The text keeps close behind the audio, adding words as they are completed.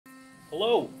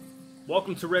Hello,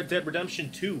 welcome to Red Dead Redemption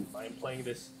 2. I am playing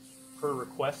this per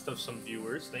request of some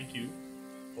viewers. Thank you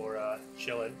for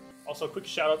chilling. Also, a quick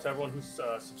shout out to everyone who's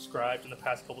subscribed in the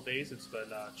past couple days. It's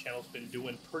been channel's been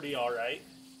doing pretty alright.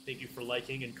 Thank you for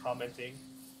liking and commenting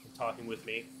and talking with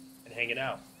me and hanging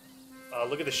out.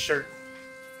 Look at the shirt.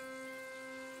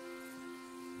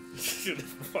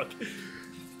 Fuck.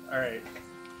 Alright.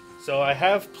 So I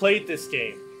have played this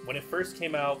game. When it first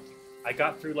came out, I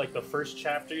got through like the first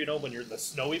chapter, you know, when you're in the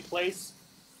snowy place.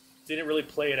 Didn't really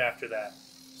play it after that.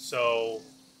 So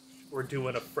we're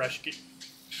doing a fresh game.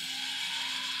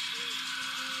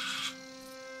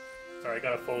 Sorry, I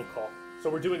got a phone call. So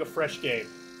we're doing a fresh game.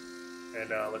 And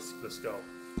let's go.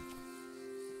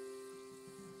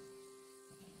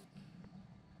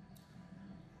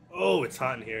 Oh, it's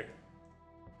hot in here.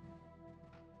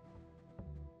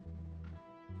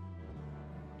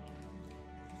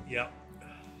 Yep.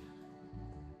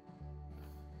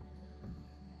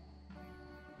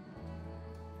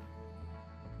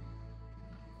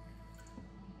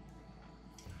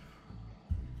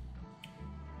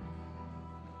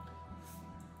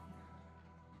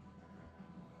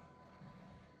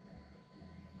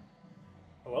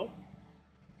 Hello?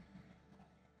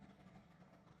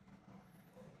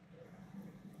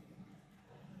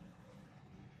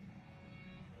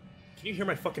 Can you hear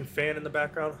my fucking fan in the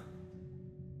background?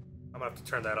 I'm gonna have to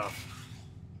turn that off.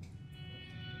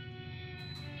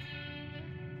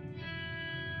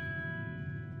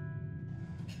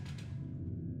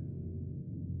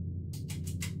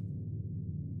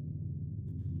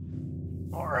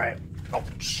 Alright. Oh,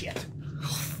 shit. Oh,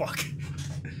 fuck.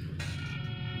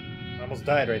 I almost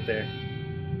died right there.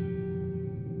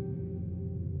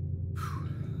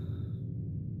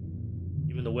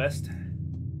 Even the West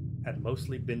had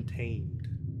mostly been tamed.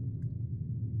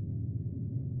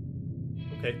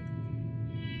 Okay.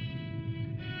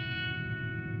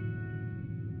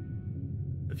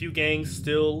 A few gangs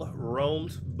still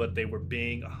roamed, but they were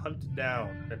being hunted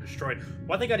down and destroyed.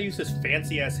 Why they gotta use this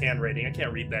fancy-ass handwriting? I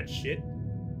can't read that shit.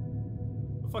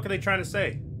 What the fuck are they trying to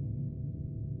say?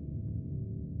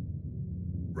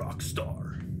 Rockstar.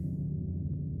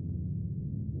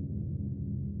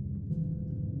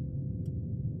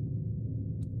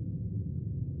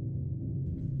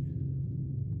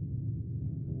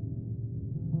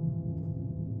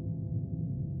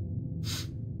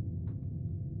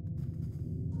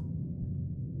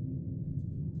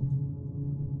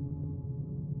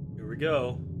 Here we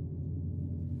go.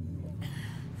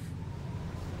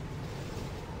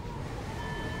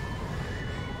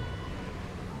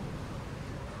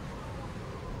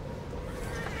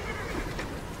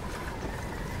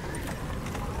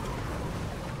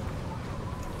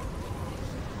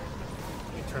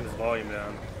 Turn his volume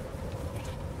down.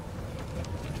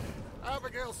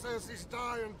 Abigail says he's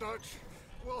dying, Dutch.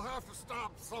 We'll have to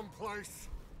stop someplace.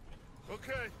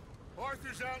 Okay.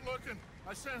 Arthur's out looking.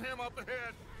 I sent him up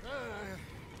ahead.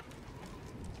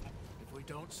 If we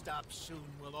don't stop soon,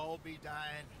 we'll all be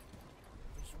dying.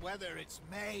 This weather, it's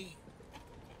May.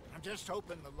 I'm just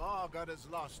hoping the law got as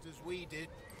lost as we did.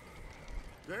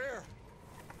 There.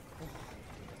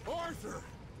 Arthur!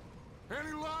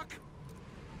 Any luck?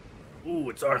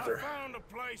 Ooh, it's Arthur. I found a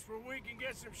place where we can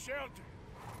get some shelter.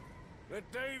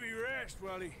 Let Davy rest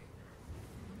while he...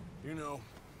 You know.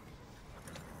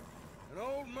 An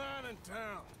old mining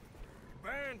town.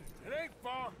 Abandoned. It ain't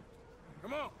far.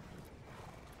 Come on.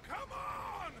 Come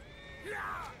on!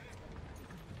 Yeah!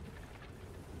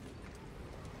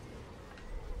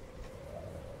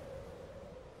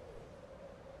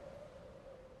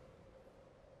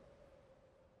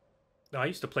 No, I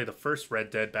used to play the first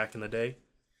Red Dead back in the day.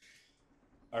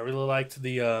 I really liked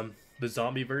the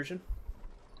zombie version.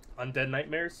 Undead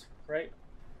Nightmares, right?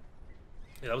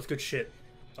 Yeah, that was good shit.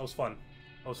 That was fun.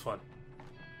 That was fun.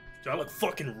 Dude, I look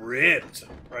fucking ripped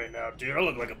right now, dude. I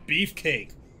look like a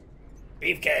beefcake.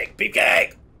 Beefcake!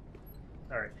 Beefcake!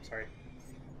 Alright, sorry.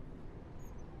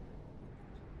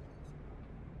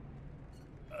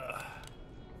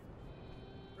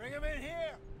 Bring him in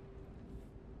here!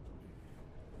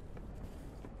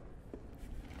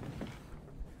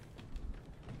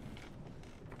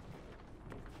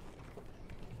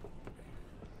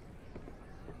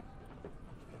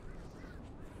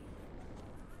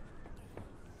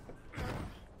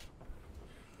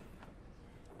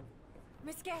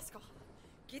 Miss Gaskell,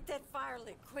 get that fire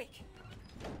lit, quick.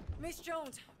 Miss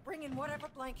Jones, bring in whatever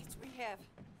blankets we have.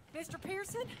 Mr.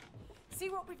 Pearson, see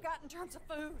what we've got in terms of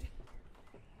food.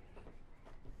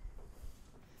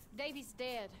 Davy's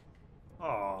dead.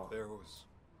 Oh, There was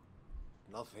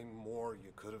nothing more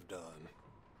you could have done.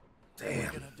 What are we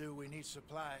gonna do? We need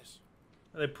supplies.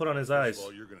 They put on his First eyes. of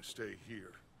all, you're gonna stay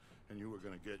here, and you were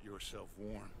gonna get yourself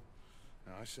warm.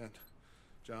 Now, I sent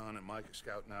John and Micah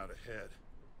scouting out ahead.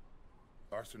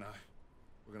 Arthur and I,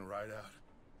 we're gonna ride out,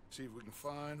 see if we can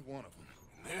find one of them.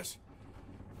 And this,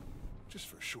 just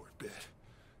for a short bit.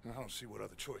 And I don't see what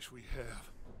other choice we have.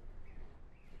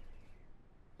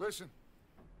 Listen.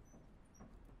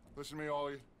 Listen to me, all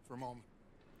of you, for a moment.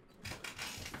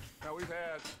 Now, we've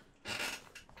had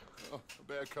a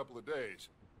bad couple of days.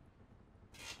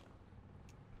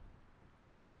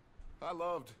 I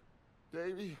loved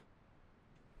Davy,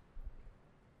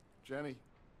 Jenny,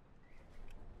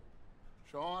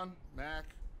 Sean, Mac.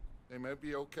 They may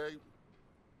be okay.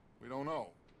 We don't know.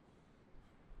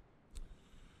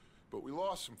 But we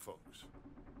lost some folks.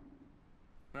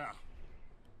 Now,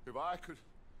 if I could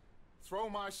throw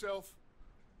myself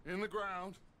in the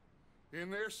ground in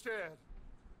their stead,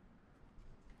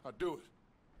 I'd do it.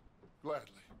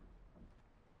 Gladly.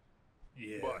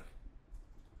 Yeah. But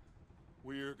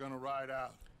we're gonna ride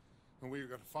out, and we're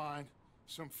gonna find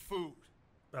some food.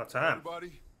 About time.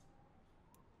 Everybody,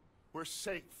 we're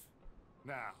safe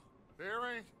now.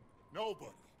 There ain't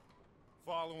nobody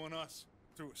following us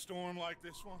through a storm like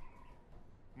this one.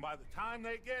 And by the time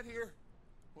they get here,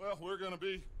 well, we're gonna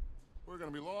be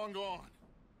long gone.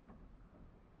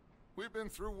 We've been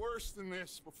through worse than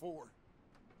this before.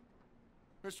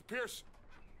 Mr. Pearson,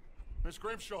 Miss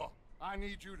Grimshaw, I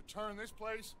need you to turn this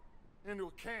place into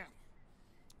a camp.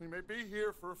 We may be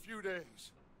here for a few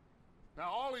days. Now,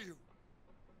 all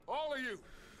of you,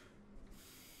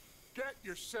 get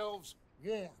yourselves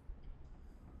warm.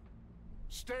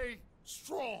 Stay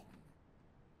strong.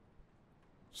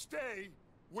 Stay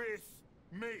with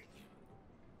me.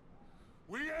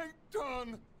 We ain't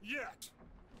done yet.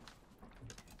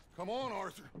 Come on,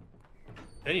 Arthur.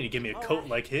 They need to give me a coat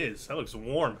like his. That looks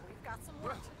warm. We've got some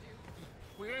work to do.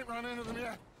 We ain't run into them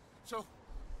yet, so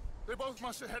they both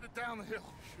must have headed down the hill.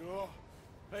 Sure.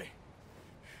 Hey,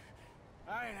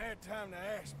 I ain't had time to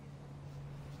ask.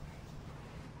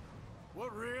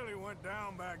 What really went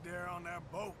down back there on that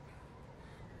boat?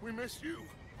 We missed you.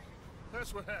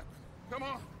 That's what happened. Come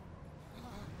on.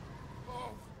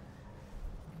 Oh.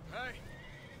 Hey,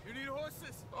 you need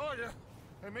horses? Oh, yeah.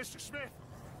 Hey, Mr. Smith,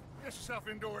 get yourself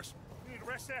indoors. You need to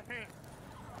rest that hand.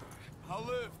 I'll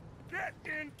live. Get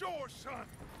indoors, son.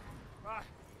 Bye.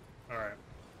 Alright.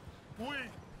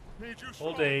 We need you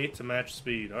strong. Hold A to match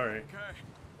speed. Alright. Okay.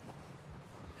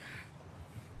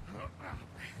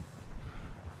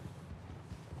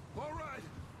 All right.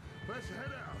 Let's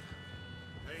head out.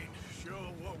 Ain't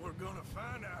sure what we're gonna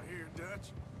find out here,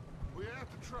 Dutch. We have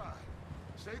to try.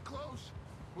 Stay close.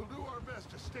 We'll do our best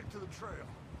to stick to the trail.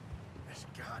 This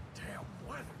goddamn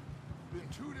weather. Been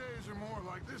 2 days or more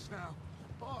like this now.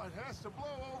 Oh, it has to blow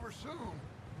over soon.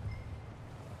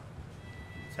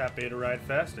 Tap A to ride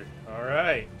faster.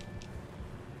 Alright.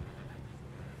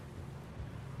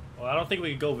 Well, I don't think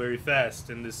we can go very fast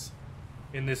in this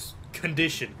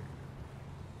condition.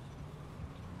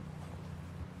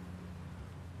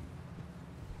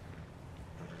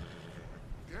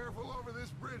 Careful over this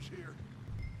bridge here.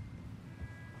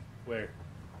 Where?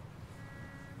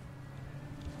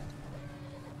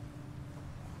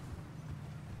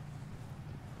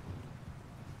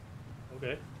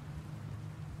 Okay.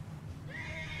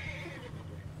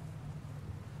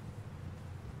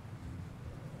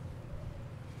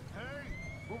 Hey,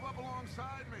 move up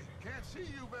alongside me. Can't see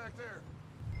you back there.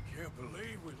 Can't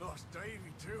believe we lost Davy,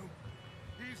 too.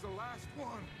 He's the last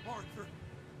one, Arthur.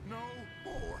 No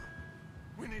more.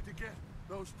 We need to get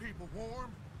those people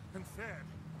warm and fed.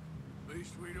 At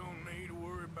least we don't need to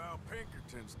worry about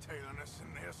Pinkertons tailing us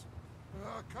in this.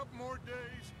 A couple more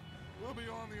days, we'll be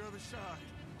on the other side.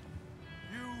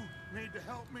 You need to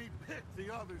help me pick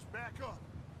the others back up.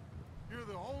 You're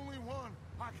the only one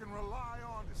I can rely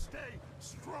on to stay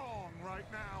strong right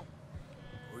now.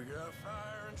 We got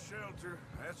fire and shelter.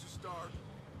 That's a start.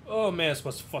 Oh man, this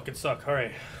must fucking suck.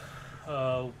 Alright.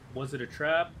 Was it a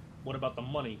trap? What about the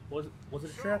money? Was it a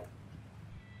trap?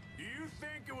 Do you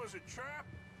think it was a trap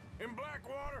in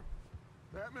Blackwater?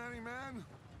 That many men?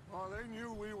 Oh, they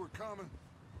knew we were coming.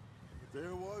 But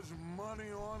there was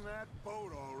money on that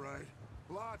boat, all right.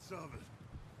 Lots of it.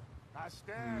 I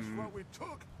stashed what we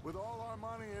took with all our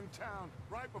money in town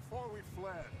right before we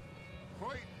fled.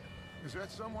 Wait, is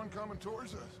that someone coming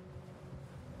towards us?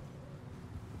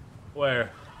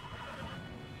 Where?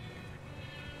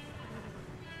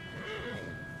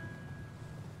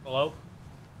 Hello?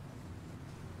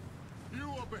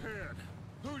 You up ahead.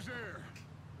 Who's there?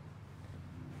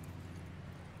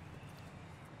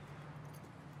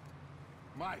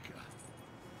 Micah.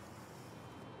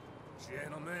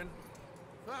 Gentlemen,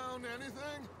 Found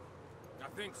anything? I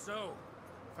think so.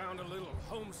 Found a little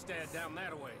homestead down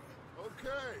that way.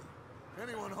 Okay.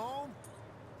 Anyone home?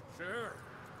 Sure.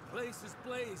 Place is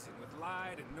blazing with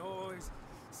light and noise.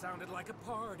 Sounded like a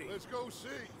party. Let's go see.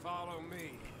 Follow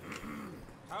me.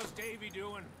 How's Davy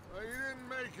doing? He didn't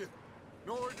make it.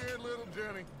 Nor did little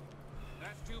Jenny.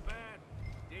 That's too bad.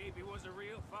 Davy was a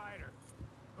real fighter.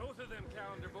 Both of them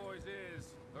calendar boys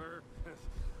is, or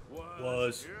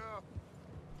was. Yeah.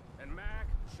 And Mac,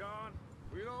 Sean,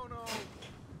 We don't know.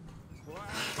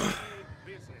 quiet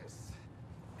business.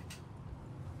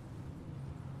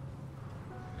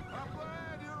 I'm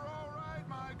glad you're all right,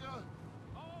 Micah.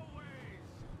 Always.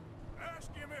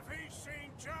 Ask him if he's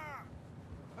seen John.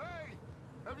 Hey,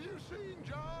 have you seen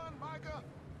John, Micah?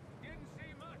 Didn't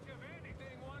see much of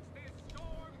anything once this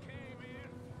storm came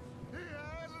in. He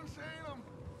hasn't seen him.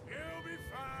 He'll be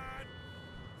fine.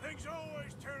 Things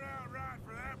always turn out right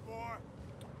for that boy.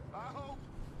 I hope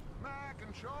Mac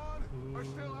and Sean are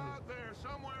still out there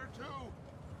somewhere, too.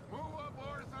 Move up,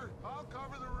 Arthur. I'll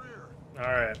cover the rear.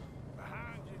 All right.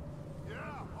 Behind you.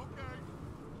 Yeah, okay.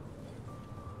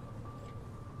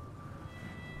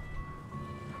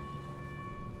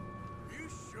 You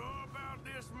sure about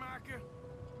this, Micah?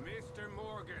 Mr.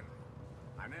 Morgan,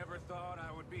 I never thought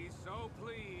I would be so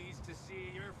pleased to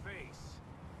see your face.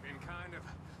 Been kind of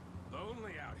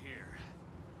lonely out here.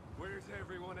 Where's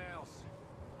everyone else?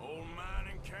 Old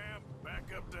mining camp, back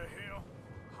up the hill.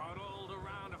 Huddled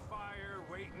around a fire,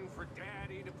 waiting for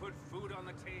Daddy to put food on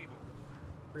the table.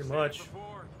 Pretty Said it much.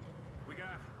 Before, we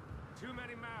got too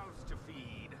many mouths to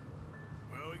feed.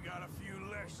 Well, we got a few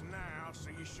less now, so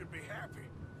you should be happy.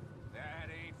 That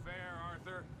ain't fair,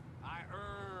 Arthur. I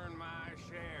earn my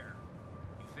share.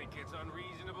 You think it's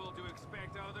unreasonable to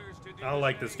expect others to do I don't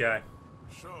like this guy.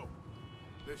 So,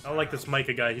 I don't like this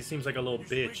Micah guy. He seems like a little you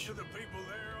bitch. speak to the people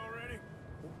there already?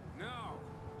 No.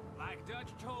 Like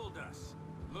Dutch told us.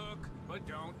 Look, but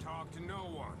don't talk to no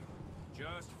one.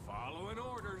 Just following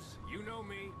orders. You know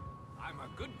me. I'm a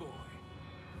good boy.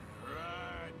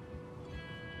 Right.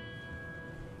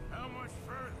 How much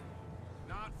further?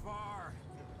 Not far.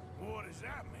 What does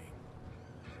that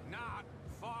mean? Not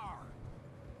far.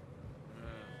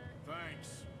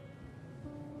 Thanks.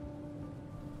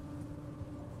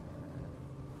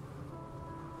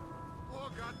 Oh,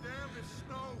 goddamn, this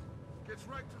snow gets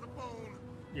right to the bone.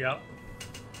 Yep.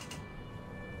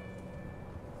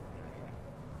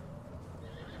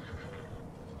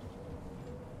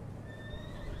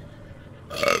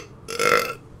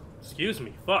 Excuse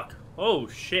me. Fuck. Oh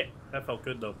shit. That felt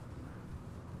good though.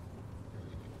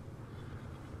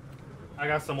 I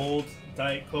got some old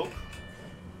Diet Coke.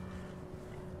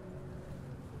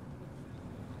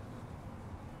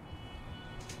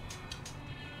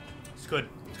 It's good.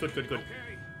 It's good, good, good.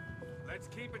 Okay. Let's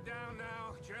keep it down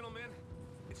now, gentlemen.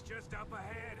 It's just up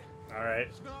ahead.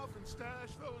 Alright. Snuff and stash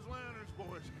those lanterns,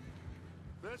 boys.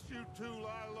 Best you two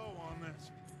lie low on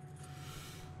this.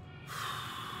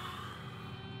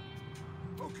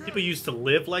 Okay. People used to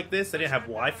live like this. They didn't have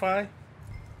Wi-Fi.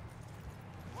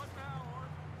 What now, Arthur?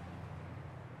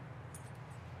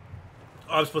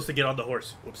 Oh, I was supposed to get on the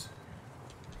horse. Whoops.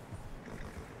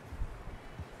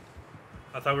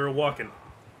 I thought we were walking.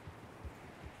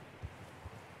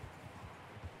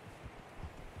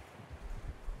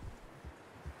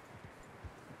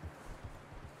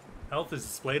 Health is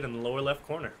displayed in the lower left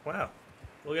corner. Wow.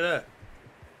 Look at that.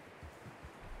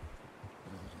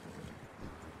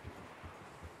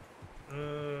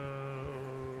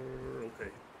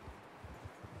 Okay.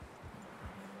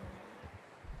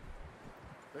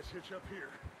 Let's hitch up here.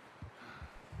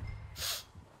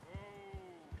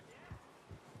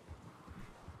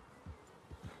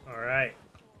 All right.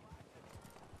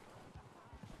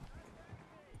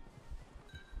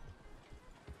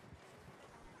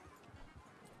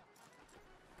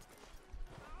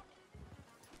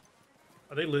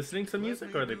 Are they listening to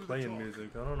music or are they playing music?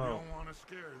 I don't You know. don't want to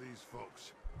scare these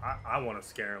folks. I want to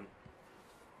scare them.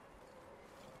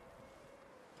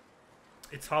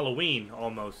 It's Halloween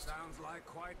almost. Sounds like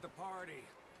quite the party.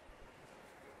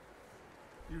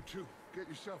 You two, get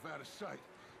yourself out of sight.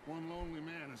 One lonely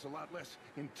man is a lot less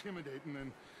intimidating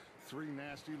than three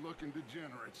nasty-looking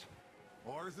degenerates.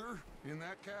 Arthur, in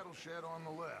that cattle shed on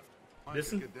the left. I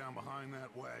Listen. can get down behind that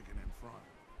wagon in front.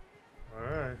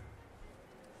 All right.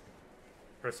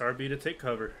 Press RB to take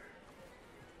cover.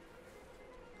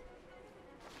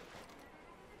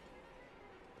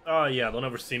 Oh yeah, they'll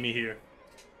never see me here.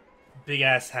 Big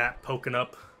ass hat poking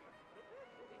up.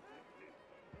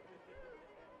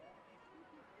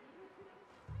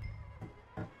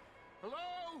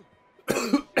 Hello?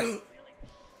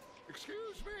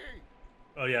 Excuse me.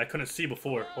 Oh yeah, I couldn't see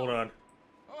before. Hold on.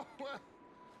 Oh, well,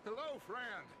 hello, friend.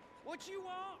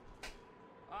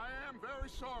 I am very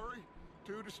sorry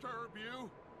to disturb you.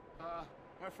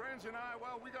 My friends and I,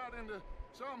 well, we got into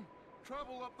some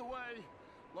trouble up the way,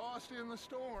 lost in the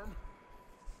storm.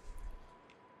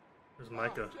 There's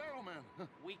Micah. Gentlemen,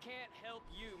 We can't help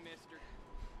you, mister.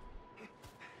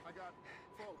 I got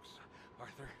folks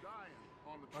Arthur, dying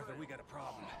on the trail. Arthur, we got a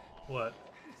problem. What?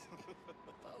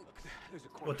 There's a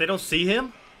corner. What, they don't see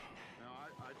him? Now,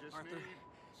 I just Arthur, need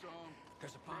some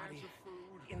there's a body cans of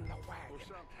food in the or wagon.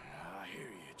 something. I hear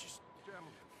you. Just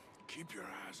Gentlemen, keep your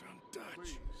eyes on Dutch.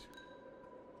 please.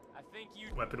 I think you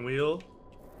Weapon wheel.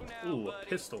 now, Ooh, a buddy.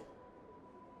 pistol.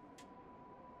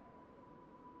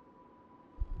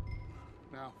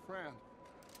 Now, friend,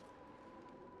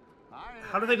 I am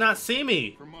How do they not see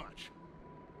me? for much.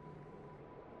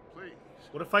 Please,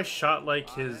 What if I shot like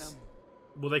his...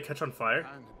 Will they catch on fire?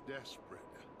 kind of desperate.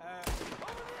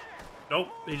 Nope,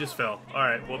 he just fell.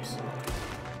 Alright, whoops.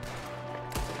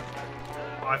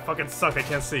 Oh, I fucking suck, I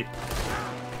can't see.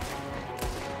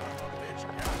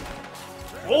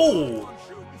 Oh! I'm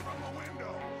shooting from the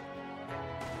window.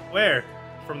 Where?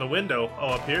 From the window?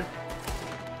 Oh, up here?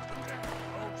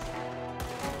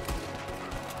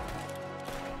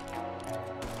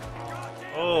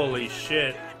 Holy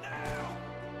shit.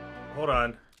 Hold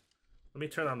on. Let me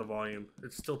turn on the volume.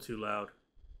 It's still too loud.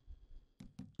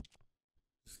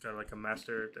 Just got like a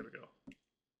master. There we go.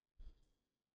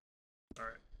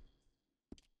 Alright.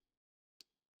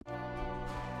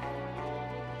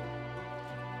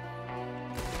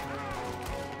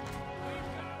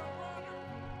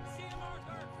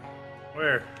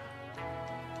 Where?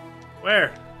 Where?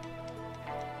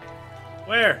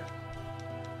 Where?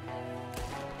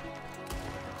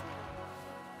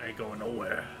 I ain't going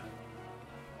nowhere.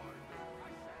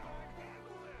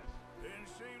 Didn't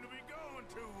seem to be going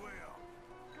too well.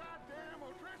 Goddamn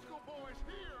O'Driscoll boys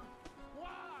here. Why?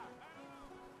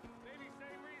 Maybe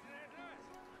same reason as us.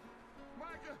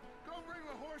 Micah, go bring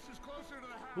the horses closer to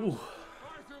the house. Ooh.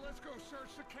 Arthur, let's go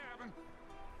search the cabin.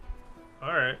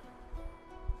 Alright.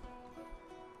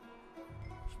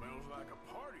 Smells like a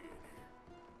party in here.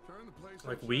 Turn the place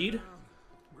Like upside weed? down.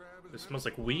 Grab as This many smells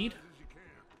like weed? supplies as you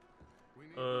can. We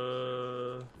need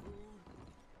Uh. food,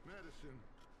 medicine,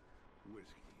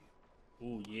 whiskey.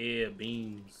 Ooh, yeah,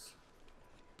 beans.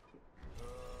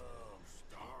 I'm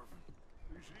starving.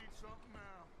 You should eat something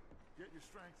now. Get your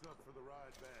strength up for the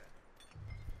ride back.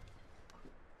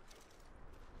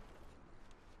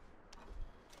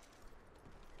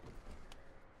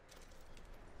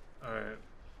 Alright.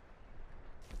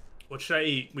 What should I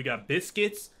eat? We got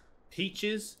biscuits,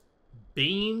 peaches,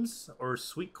 beans, or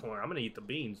sweet corn. I'm gonna eat the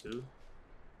beans, dude.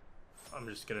 I'm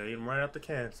just gonna eat them right out the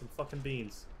can. Some fucking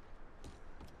beans.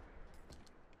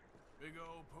 Big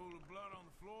old pool of blood on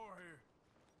the floor here.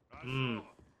 I Mmm. saw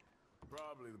it.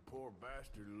 Probably the poor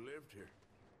bastard who lived here.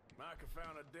 Micah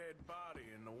found a dead body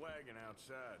in the wagon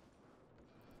outside.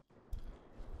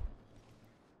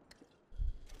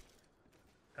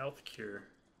 Health cure.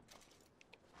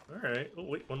 Alright. Oh,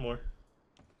 wait, one more.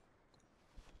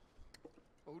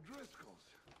 O'Driscoll's.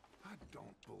 I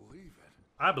don't believe it.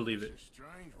 I believe It's it. a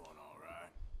strange one, all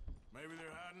right. Maybe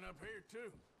they're hiding up here,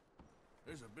 too.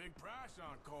 There's a big price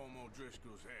on Colm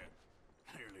O'Driscoll's head.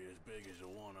 Nearly as big as the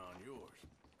one on yours.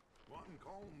 Wanting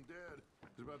Colm dead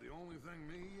is about the only thing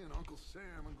me and Uncle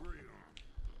Sam agree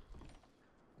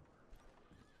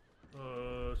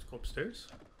on. Let's go upstairs.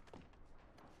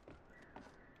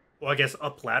 Well, I guess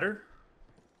up ladder?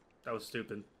 That was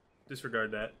stupid.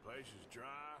 Disregard that. Place is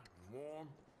dry and warm.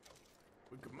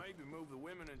 We could maybe move the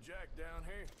women and Jack down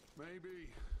here. Maybe.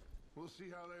 We'll see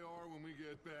how they are when we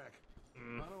get back.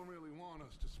 I don't really want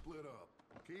us to split up.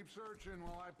 Keep searching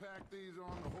while I pack these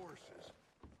on the horses.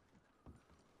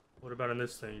 What about in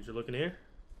this thing? Did you look in here?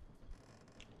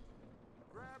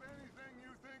 Grab anything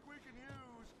you think we can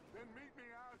use, then meet me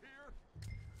out here.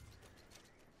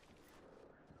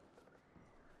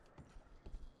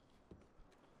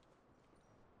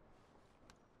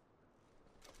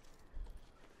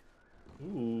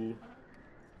 Ooh.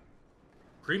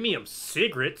 Premium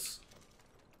cigarettes?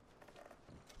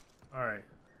 Alright,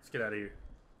 let's get out of here.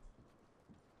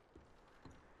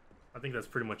 I think that's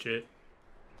pretty much it.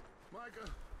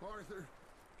 Micah, Arthur,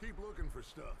 keep looking for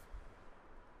stuff.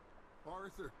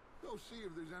 Arthur, go see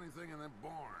if there's anything in that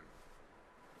barn.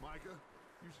 Micah,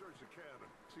 you search the cabin.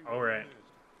 See what All right. it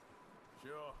is.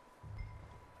 Sure.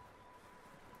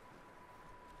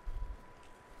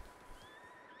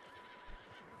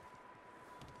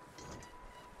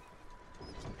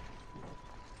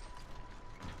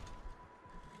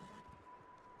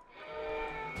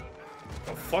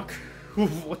 Oh, fuck.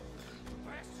 What?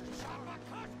 Bastard shot my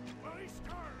cut! Well, he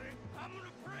started it. I'm gonna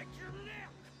break your neck!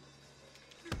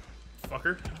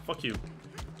 fucker. Fuck you.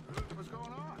 What's going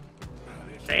on?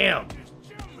 Damn.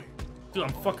 Dude,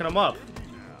 I'm fucking him up.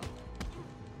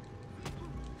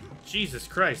 Jesus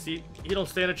Christ, he don't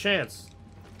stand a chance.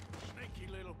 Sneaky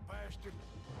little bastard.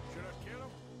 Should I kill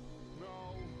him?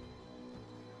 No.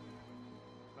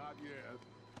 Not yet.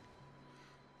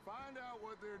 Find out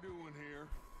what they're doing here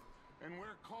and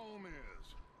where Colm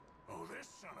is. Oh, this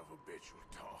son of a bitch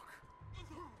will talk.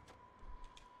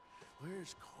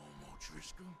 Where's Colm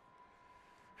O'Driscoll?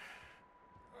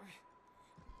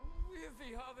 With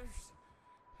the others.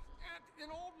 At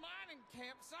an old mining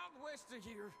camp southwest of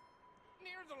here.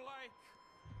 Near the lake.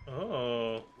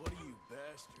 Oh. What are you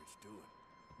bastards doing?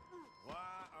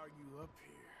 Why are you up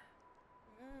here?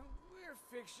 We're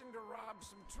fixing to rob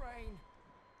some train.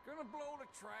 Gonna blow the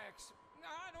tracks.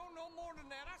 I don't know more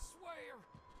than that, I swear.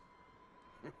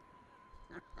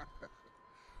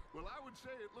 Well, I would say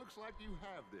it looks like you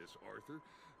have this, Arthur.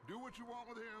 Do what you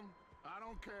want with him. I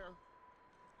don't care.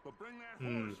 But bring that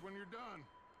horse when you're done.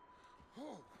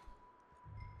 Oh.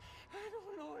 I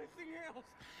don't know anything else.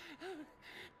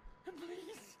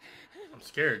 Please. I'm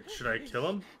scared. Should I kill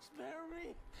him? Spare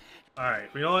me. Alright,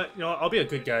 you know what? You know what? I'll be a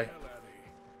good guy.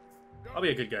 I'll be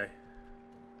a good guy.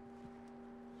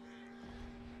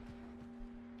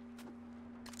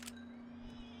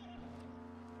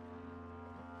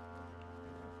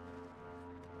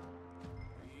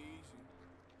 Easy.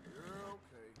 You're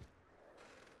okay.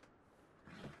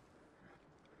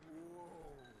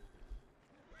 Whoa.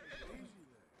 Easy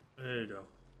there. There you go.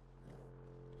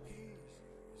 Easy.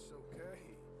 It's okay.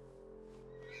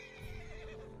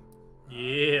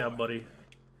 Yeah, buddy.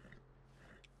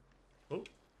 Oh.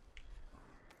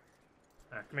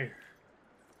 Ah, come here.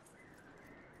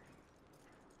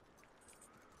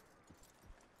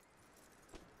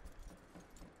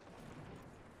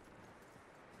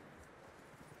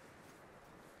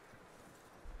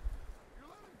 You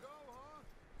let him go, huh?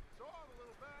 Saw the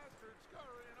little bastard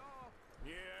scurrying off.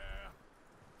 Yeah.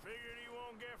 Figured he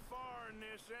won't get far in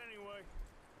this anyway.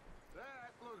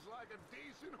 That looks like a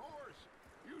decent horse.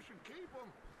 You should keep him.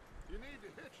 You need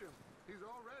to hitch him. He's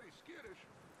already skittish.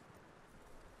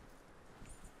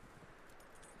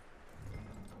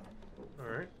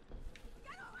 Alright.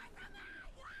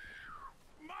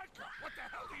 Micah, what the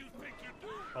hell do you think you're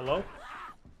doing? Hello?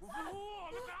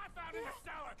 Whoa, look what I found in the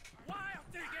cellar. Wild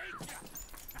thing, ain't ya?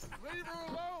 Leave her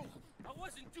alone. I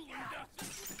wasn't doing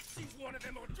nothing. She's one of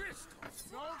them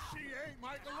O'Driscolls. No, she ain't,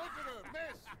 Micah. Look at her.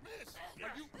 Miss.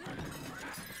 Are you...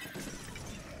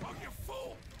 Oh, you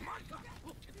fool! Micah!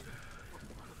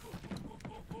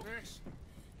 Miss.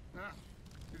 Now,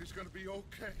 it is going to be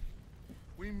okay.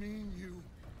 We mean you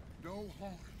no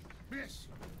harm. Miss.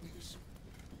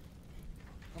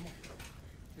 Come on.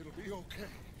 It'll be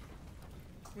okay.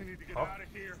 We need to get out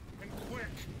of here, and quick.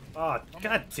 Ah, oh,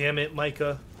 god damn it,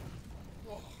 Micah.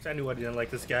 I knew I didn't like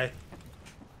this guy.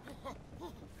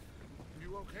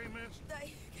 You okay, miss?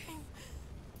 They came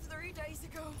 3 days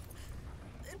ago.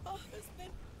 And my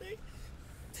husband,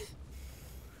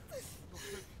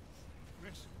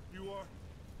 Miss, you are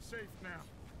safe now.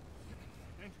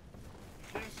 And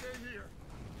you can't stay here.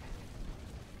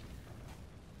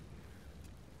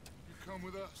 You come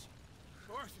with us.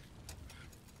 Arthur.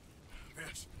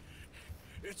 Miss,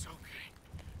 it's okay.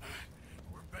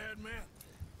 We're bad men.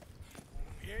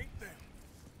 We ain't them.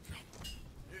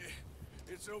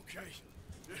 It's okay.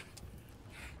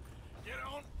 Get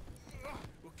on.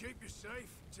 We'll keep you safe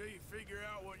until you figure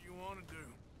out what you want to do.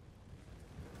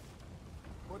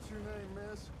 What's your name,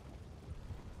 miss?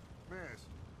 Miss.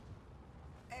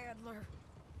 Adler.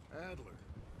 Adler.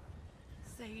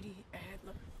 Sadie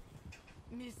Adler.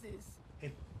 Mrs.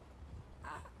 Hey.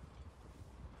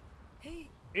 He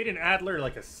Ate an Adler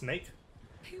like a snake?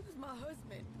 was my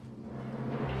husband.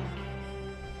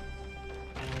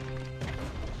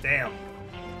 Damn.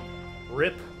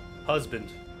 Rip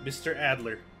husband, Mr.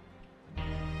 Adler. Hey!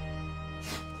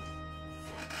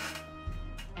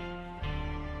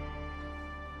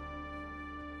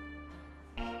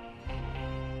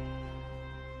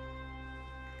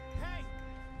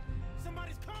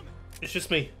 Somebody's coming! It's just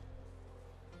me.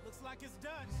 Looks like it's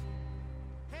Dutch.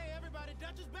 Hey, everybody,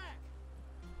 Dutch is back!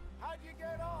 How'd you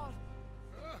get on?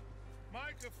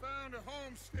 Micah found a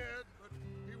homestead, but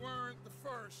he weren't the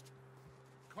first.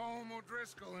 Colm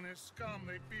O'Driscoll and his scum,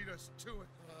 they beat us to it.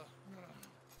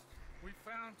 We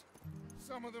found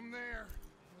some of them there,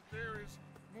 but there is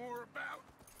more about,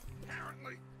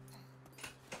 apparently.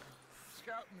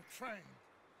 Scouting the train.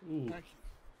 Ooh. Thank you.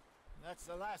 That's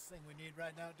the last thing we need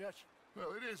right now, Dutch.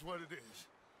 Well, it is what it is.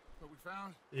 But we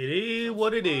found It is some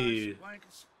what it supplies, is.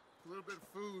 blankets, a little bit of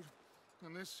food,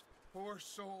 and this poor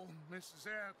soul, Mrs.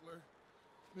 Adler,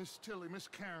 Miss Tilly, Miss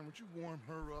Karen, would you warm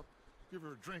her up? Give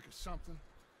her a drink or something?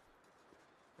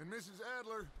 And Mrs.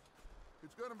 Adler,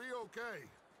 it's gonna be okay.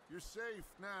 You're safe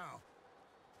now.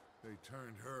 They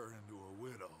turned her into a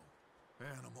widow.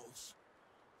 Animals.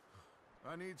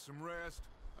 I need some rest.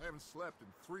 I haven't slept in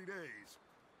 3 days.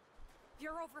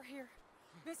 You're over here.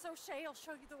 Miss O'Shea will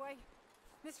show you the way.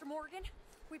 Mr. Morgan,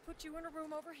 we put you in a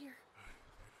room over here.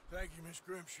 Thank you, Miss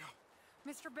Grimshaw.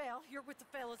 Mr. Bell, you're with the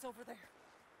fellas over there.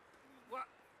 What?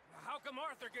 How come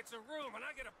Arthur gets a room and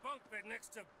I get a bunk bed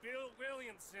next to Bill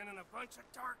Williamson and a bunch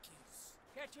of darkies?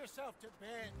 Get yourself to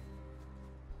bed.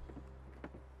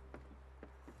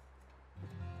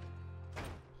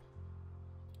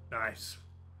 Nice.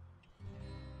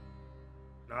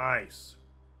 Nice.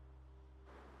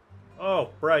 Oh,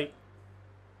 bright.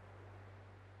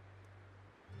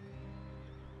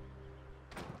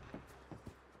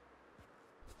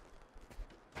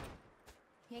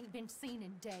 He ain't been seen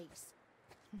in days.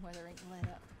 Weather ain't let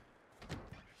up.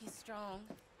 He's strong,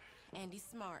 and he's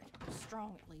smart.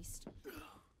 Strong, at least.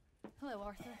 Hello,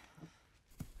 Arthur.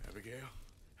 Abigail?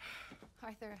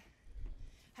 Arthur,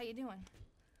 how you doing?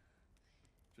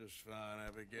 Just fine,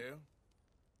 Abigail.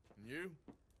 And you?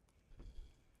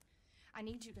 I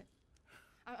need you to...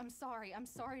 I'm sorry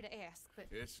to ask, but...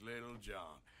 It's little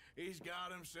John. He's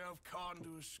got himself caught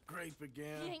into a scrape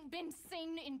again. He ain't been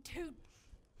seen in two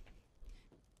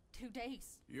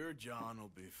days. Your John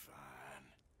will be fine.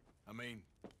 I mean,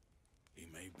 he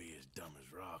may be as dumb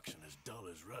as rocks and as dull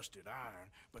as rusted iron,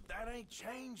 but that ain't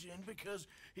changing because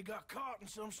he got caught in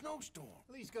some snowstorm.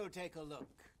 Please go take a look.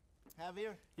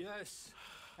 Javier? Yes.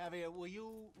 Javier, will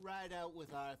you ride out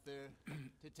with Arthur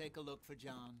to take a look for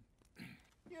John?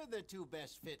 You're the two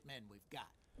best fit men we've got.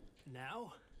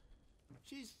 Now?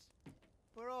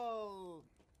 We're all...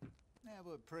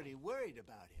 we're pretty worried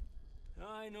about him.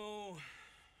 I know.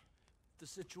 The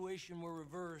situation were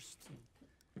reversed.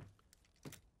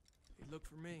 He'd look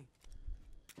for me.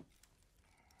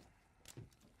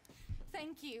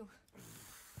 Thank you.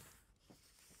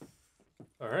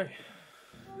 All right.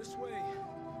 This way.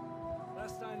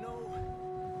 Last I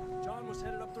know, John was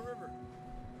headed up the river.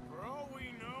 For all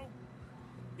we know,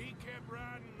 he kept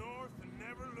riding north and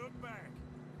never looked back.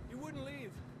 He wouldn't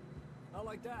leave. Not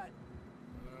like that.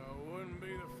 Wouldn't be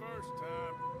the first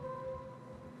time.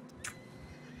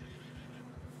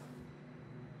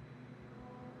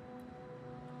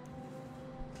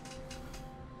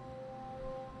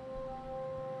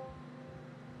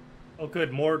 Oh,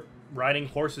 good. More riding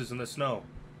horses in the snow.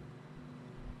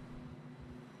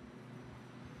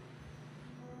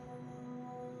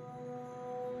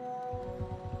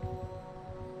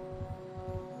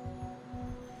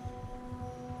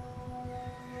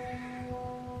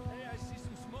 Hey, I see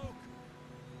some smoke.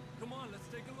 Come on, let's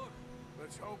take a look.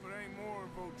 Let's hope it ain't more of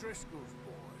O'Driscoll's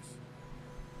boys.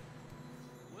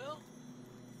 Well,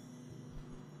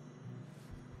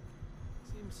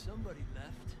 seems somebody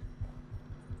left.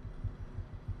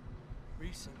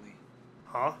 Recently.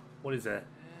 Huh? What is that? And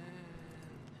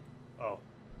Oh.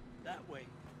 that way.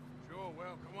 Sure,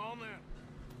 well, come on then.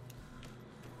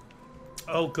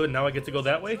 Oh, good. Now I get to go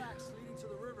that way? Tracks leading to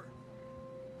the river.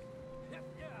 Yep,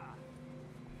 yeah.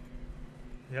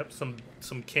 Yep,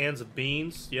 some cans of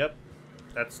beans. Yep.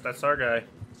 That's our guy.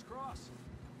 Let's cross.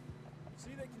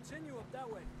 See, they continue up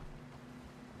that way.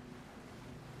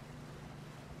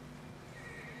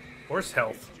 Horse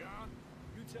health. John?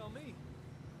 You tell me.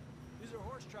 These are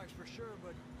horse tracks for sure,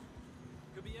 but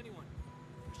could be anyone.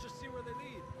 Let's just see where they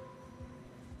lead.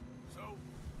 So,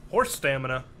 Horse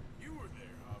stamina. you were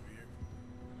there, Javier.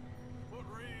 What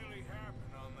really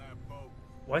happened on that boat?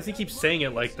 Why does he keep saying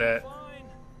it like that? Fine.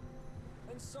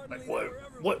 And suddenly Like they were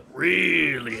everywhere. what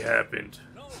really happened?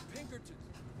 No, Pinkertons.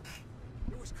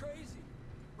 It was crazy.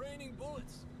 Raining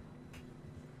bullets.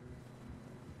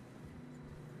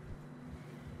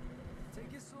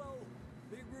 Take it slow.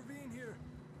 Big ravine here.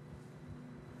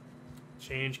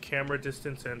 Change camera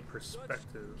distance and Dutch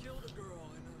perspective. killed a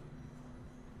girl in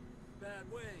a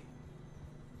bad way.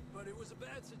 But it was a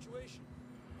bad situation.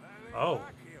 That ain't Oh.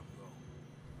 like him,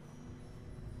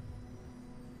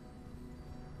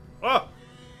 though. Oh!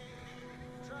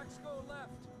 Tracks go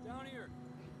left, down here.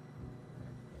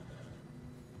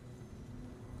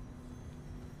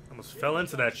 Almost fell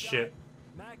into that Shot. shit.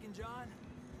 Mac and John,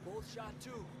 both shot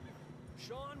too.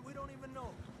 Sean, we don't even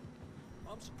know.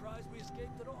 I'm surprised we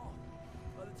escaped at all.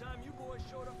 By the time you boys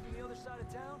showed up from the other side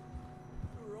of town,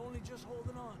 we were only just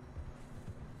holding on.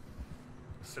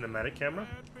 Cinematic camera?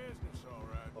 Bad business, all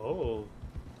right. Oh.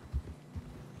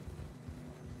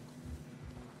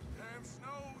 Damn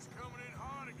snow's coming in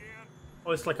hot again.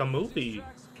 Oh, it's like a These movie.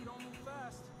 tracks if we don't move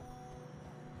fast.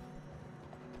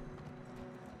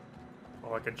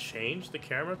 Oh, I could change the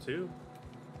camera too.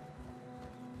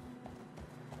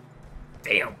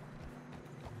 Damn.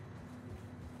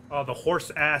 Oh, the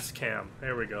horse ass cam.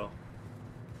 There we go.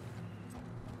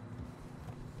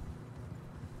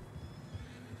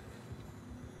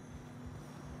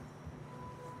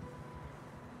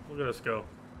 Look at us go.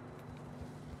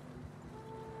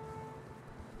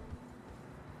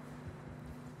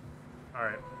 All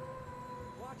right.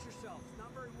 Watch yourself. It's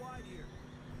not very wide here.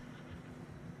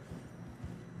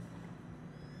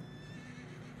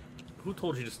 Who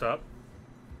told you to stop?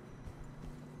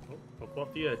 Oh, up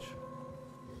off the edge.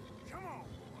 Come on,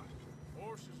 boy.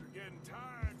 Horses are getting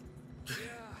tired.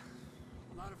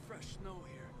 Yeah, a lot of fresh snow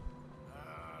here.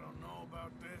 I don't know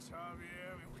about this,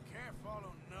 Javier. I mean, we can't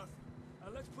follow nothing.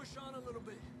 Let's push on a little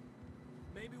bit.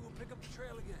 Maybe we'll pick up the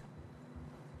trail again.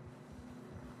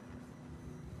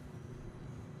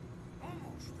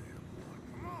 Almost there, boy.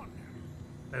 Come on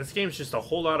now. And this game's just a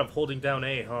whole lot of holding down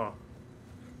A, huh?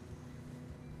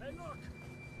 Hey, look!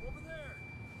 Over there!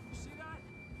 You see that?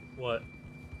 What?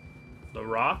 The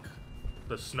rock?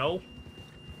 The snow?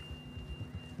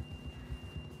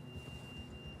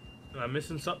 Am I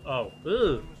missing something? Oh, ugh. I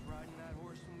was riding that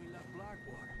horse when we left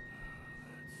Blackwater.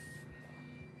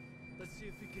 Let's see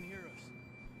if he can hear us.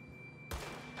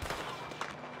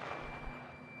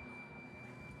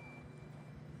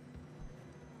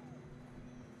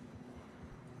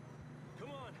 Come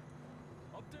on,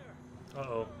 up there.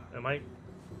 Uh-oh. Am I...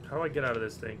 How do I get out of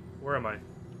this thing? Where am I? Am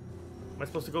I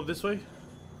supposed to go this way?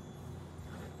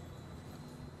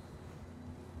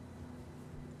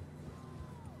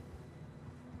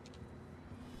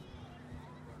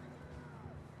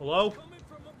 Hello? Coming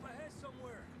from up ahead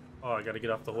somewhere. Oh, I gotta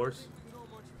get off the horse. I don't think we can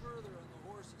go much further on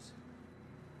the horses.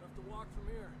 We'll have to walk from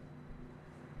here.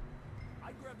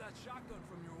 I grabbed that shotgun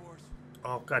from your horse.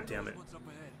 Oh, god damn it. What's up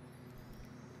ahead?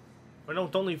 Oh, no,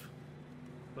 don't leave.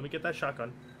 Let me get that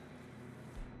shotgun.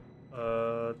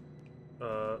 Oh,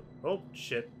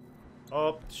 shit.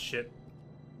 Oh, shit.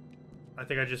 I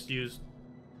think I just used...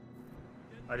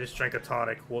 I just drank a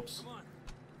tonic. Whoops. Come on.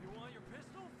 You want your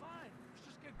pistol? Fine. Let's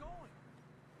just get going.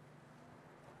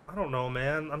 I don't know,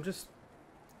 man. I'm just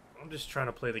trying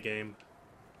to play the game.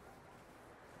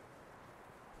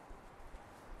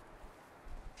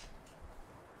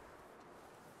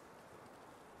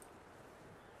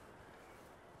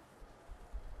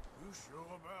 You sure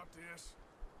about this?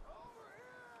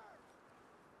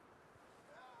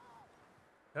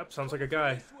 Yep, sounds like a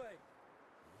guy. This way.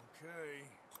 Okay.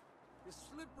 It's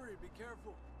slippery. Be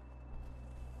careful.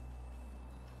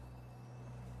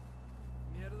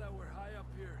 Mierda, we're high up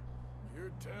here.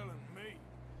 You're telling me.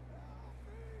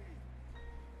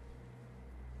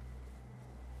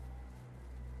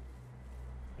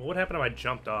 Well, what happened if I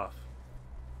jumped off?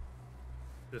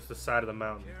 Just the side of the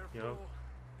mountain, Careful. you know?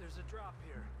 There's a drop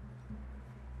here.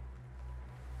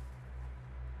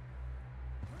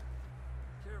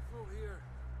 Careful here.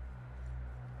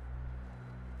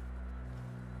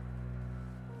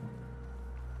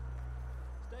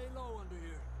 Stay low under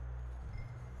here.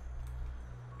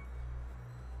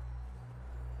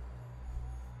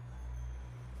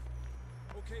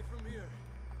 Okay, from here.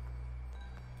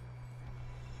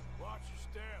 Watch your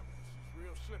step. This is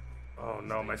real slippery. Oh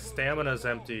no, my stamina's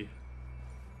empty.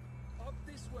 Up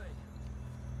this way.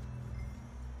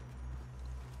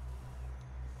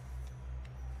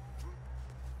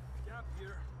 Gap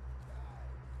here.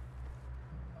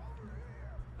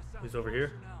 That sounds He's over here?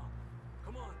 closer now.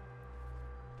 Come on.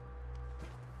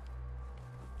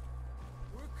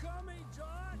 We're coming,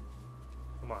 John.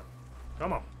 Come on.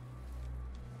 Come on.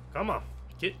 Come on.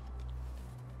 Get.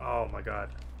 Oh my god.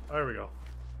 There we go.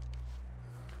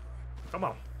 Come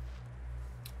on.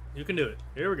 You can do it.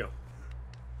 Here we go.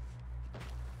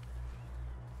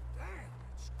 Damn,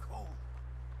 it's cold.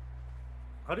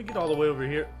 How'd he get all the way over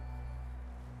here?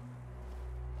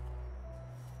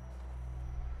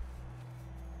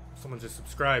 Someone just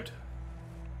subscribed.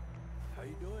 How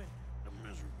you doing? I'm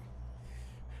miserable.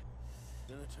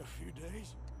 Been a tough few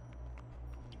days.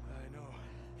 I know.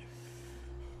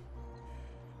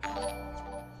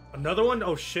 Another one?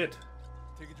 Oh shit.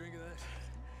 Take a drink of that.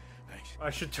 Thanks.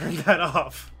 I should turn that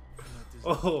off.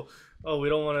 Oh, we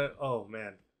don't want to. Oh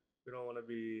man, we don't want to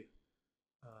be.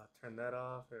 Turn that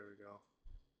off. There we go.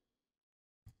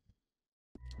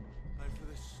 Time for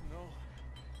this snow.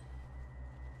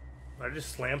 I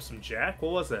just slammed some jack.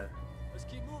 What was that? Let's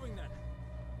keep moving then.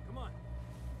 Come on.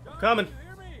 John, Coming. can you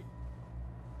hear me?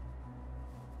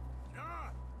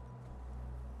 John!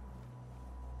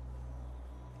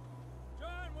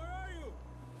 John, where are you?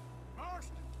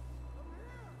 Marston!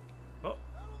 Oh, Out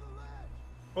on the ledge!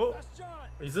 oh, That's John.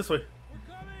 he's this way.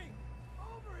 We're coming.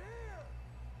 Over here!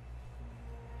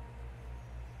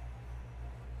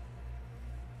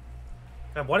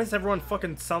 God, why does everyone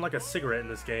fucking sound like a cigarette in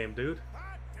this game, dude?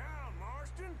 Hot down,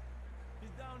 Marston. He's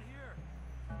down here.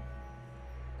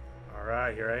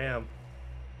 Alright, here I am.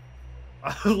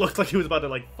 Looked like he was about to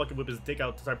like fucking whip his dick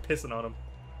out to start pissing on him.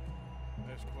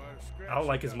 That's quite a scratch. I don't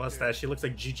like his you got mustache. He looks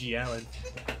like Gigi Allen.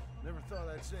 Never thought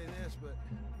I'd say this, but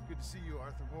it's good to see you,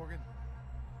 Arthur Morgan.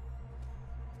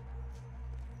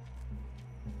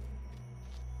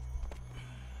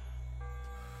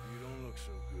 You don't look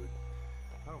so good.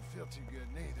 I don't feel too good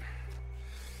neither.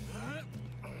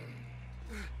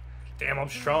 Damn, I'm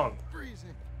strong.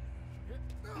 Freezing.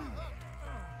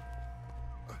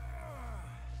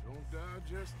 Don't die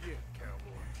just yet,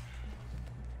 cowboy.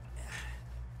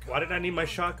 Why did I need my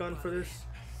shotgun for this?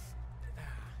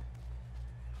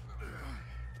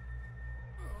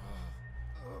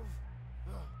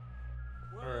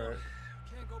 Well, Alright.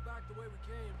 can't go back the way we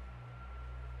came.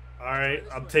 Alright,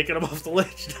 I'm taking him off the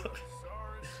ledge. Sorry,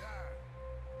 side.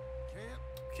 Can't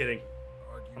Kidding.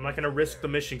 argue I'm not gonna risk the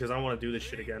mission because I don't want to do this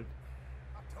shit again.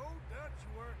 I told Dutch you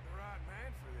weren't the right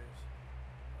man for this.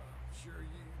 I'm sure you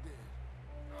did.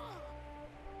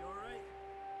 You alright?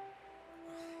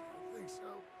 I think so.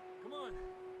 Come on.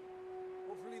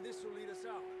 Hopefully this will lead us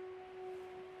out.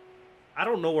 I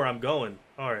don't know where I'm going.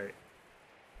 Alright.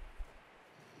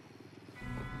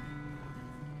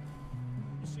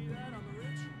 You see that on the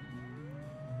ridge?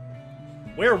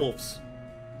 Werewolves.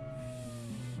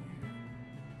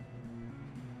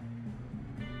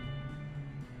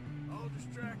 I'll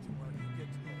distract him while you get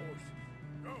to the horses.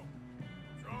 Go.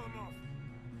 Draw them off.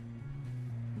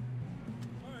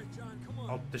 Alright, John, come on.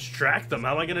 I'll distract them.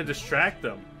 How am I gonna distract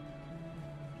them?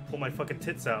 Pull my fucking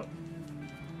tits out.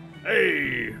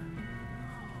 Hey!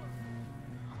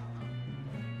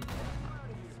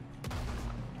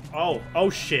 Oh, oh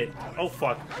shit. Oh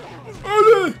fuck.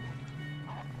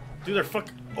 Dude, they're fuck.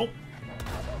 Oh.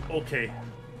 Okay.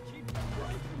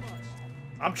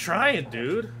 I'm trying,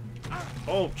 dude.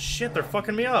 Oh shit, they're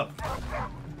fucking me up. Well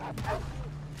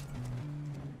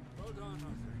done, Arthur.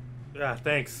 Yeah,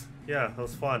 thanks. Yeah, that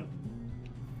was fun.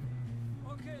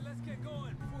 Okay, let's get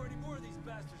going before any more of these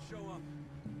bastards show up.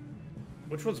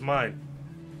 Which one's mine?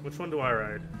 Which one do I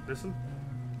ride? This one?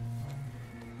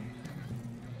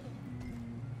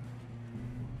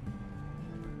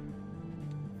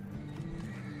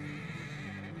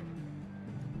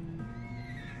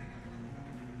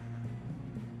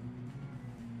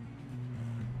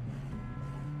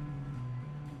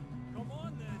 Come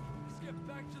on then. Let's get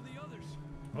back to the others.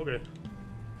 Okay.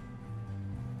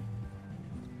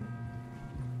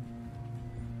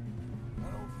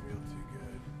 I don't feel too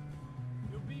good.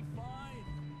 You'll be fine.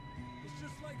 It's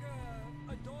just like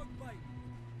a dog bite.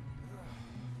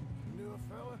 Knew a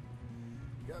fella?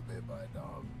 Got bit by a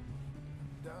dog.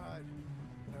 Died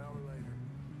an hour later.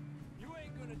 You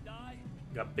ain't gonna die.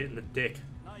 Got bit in the dick.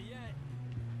 Not yet.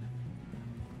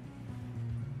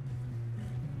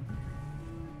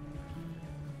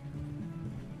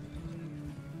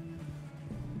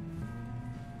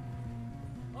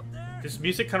 Up there. This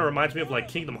music kind of reminds me of like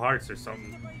Kingdom Hearts or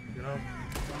something, you know?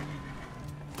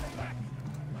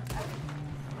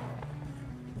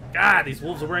 God, these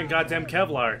wolves are wearing goddamn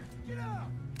Kevlar.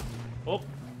 Oh,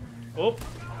 oh,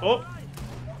 oh.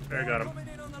 There, I got him. Coming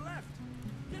in on the left.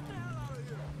 Get the hell out of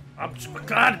here. I'm,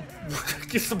 God,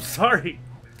 I'm sorry.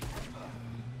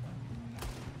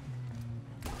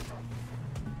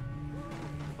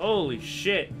 Holy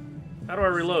shit. How do I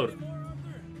reload? More,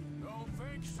 Arthur? Don't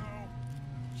think so.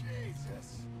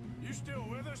 Jesus. You still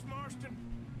with us, Marston?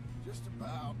 Just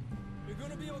about. You're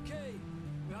gonna be okay.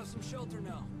 We have some shelter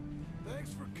now.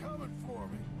 Thanks for coming for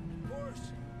me. Of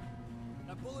course.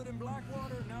 That bullet in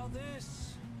Blackwater, now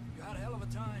this. You had a hell of a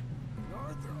time.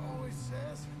 Arthur always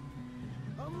says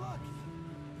I'm lucky.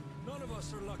 None of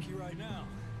us are lucky right now.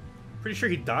 Pretty sure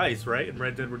he dies, right? In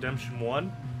Red Dead Redemption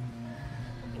 1.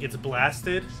 He gets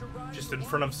blasted just in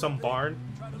front of some barn.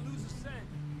 Try to lose a scent.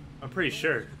 I'm pretty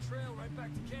sure. The trail right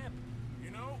back to camp.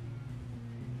 You know,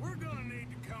 we're gonna need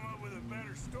to come up with a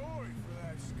better story for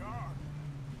that scar.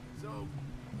 So,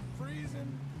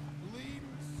 freezing,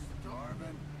 bleeding,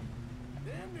 starving,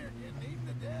 damn near getting eaten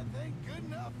to death ain't good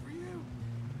enough for you.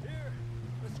 Here,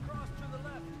 let's cross to the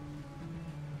left.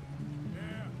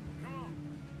 Yeah, come on.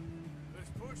 Let's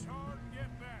push hard and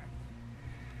get back.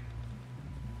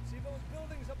 See those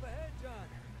buildings up ahead, John?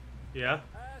 Yeah?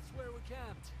 That's where we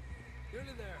camped.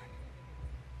 Nearly there.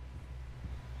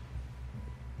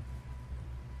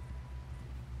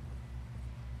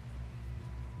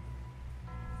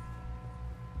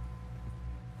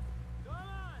 Come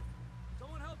on!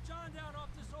 Someone help John down off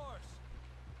this horse.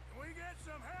 Can we get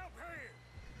some help here?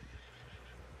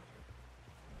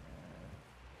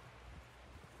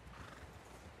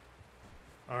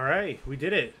 right, we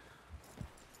did it.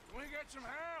 We get some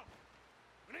help.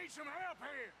 We need some help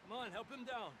here. Come on, help him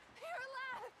down. You're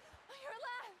alive! You're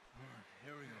alive!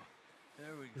 Here we go.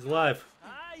 There we He's go. alive.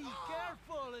 Ay,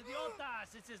 careful,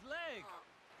 idiotas. It's his leg.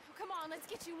 Oh, come on, let's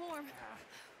get you warm.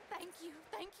 Thank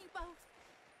you both.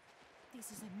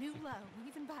 This is a new low,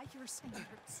 even by your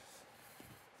standards.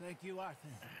 Thank you, Arthur.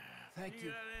 Thank you.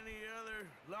 Got any other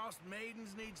lost maidens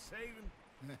need saving?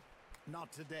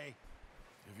 Not today.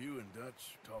 Have you and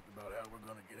Dutch talked about how we're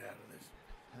gonna get out of this?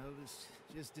 I was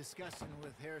just discussing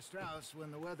with Herr Strauss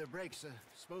when the weather breaks.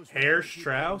 Suppose Herr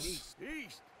Strauss?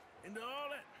 East into all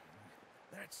that.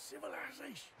 That's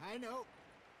civilization. I know.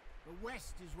 The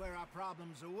west is where our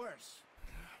problems are worse.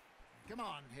 Come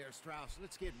on, Herr Strauss.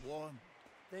 Let's get warm.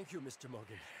 Thank you, Mr.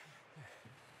 Morgan.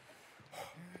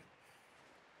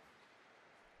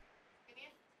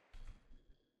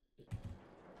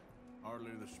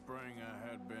 Hardly the spring I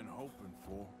had been hoping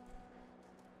for.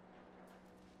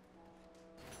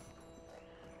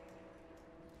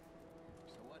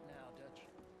 So what now, Dutch?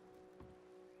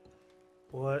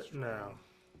 What now?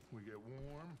 We get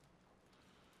warm,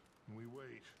 and we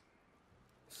wait.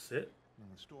 Sit. When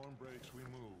the storm breaks, we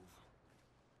move.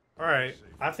 Alright,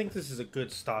 I think this is a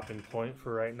good stopping point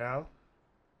for right now.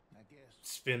 I guess.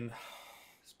 It's been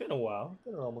a while. It's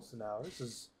been almost an hour.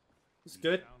 It's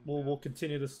good. We'll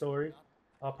continue the story.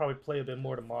 I'll probably play a bit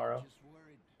more tomorrow. Just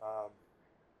worried.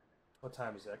 What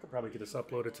time is it? I could probably get this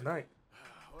uploaded tonight.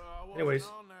 Well, I wasn't Anyways.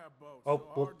 on that boat, Oh, so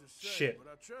well, hard to say, shit.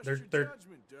 but I trust They're your they're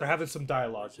judgment, they're Dutch. having some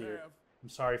dialogue Always here. have. I'm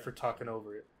sorry for talking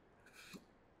over it.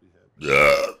 We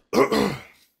have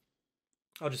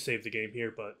I'll just save the game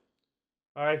here, but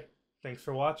alright. Thanks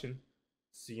for watching.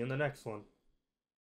 See you in the next one.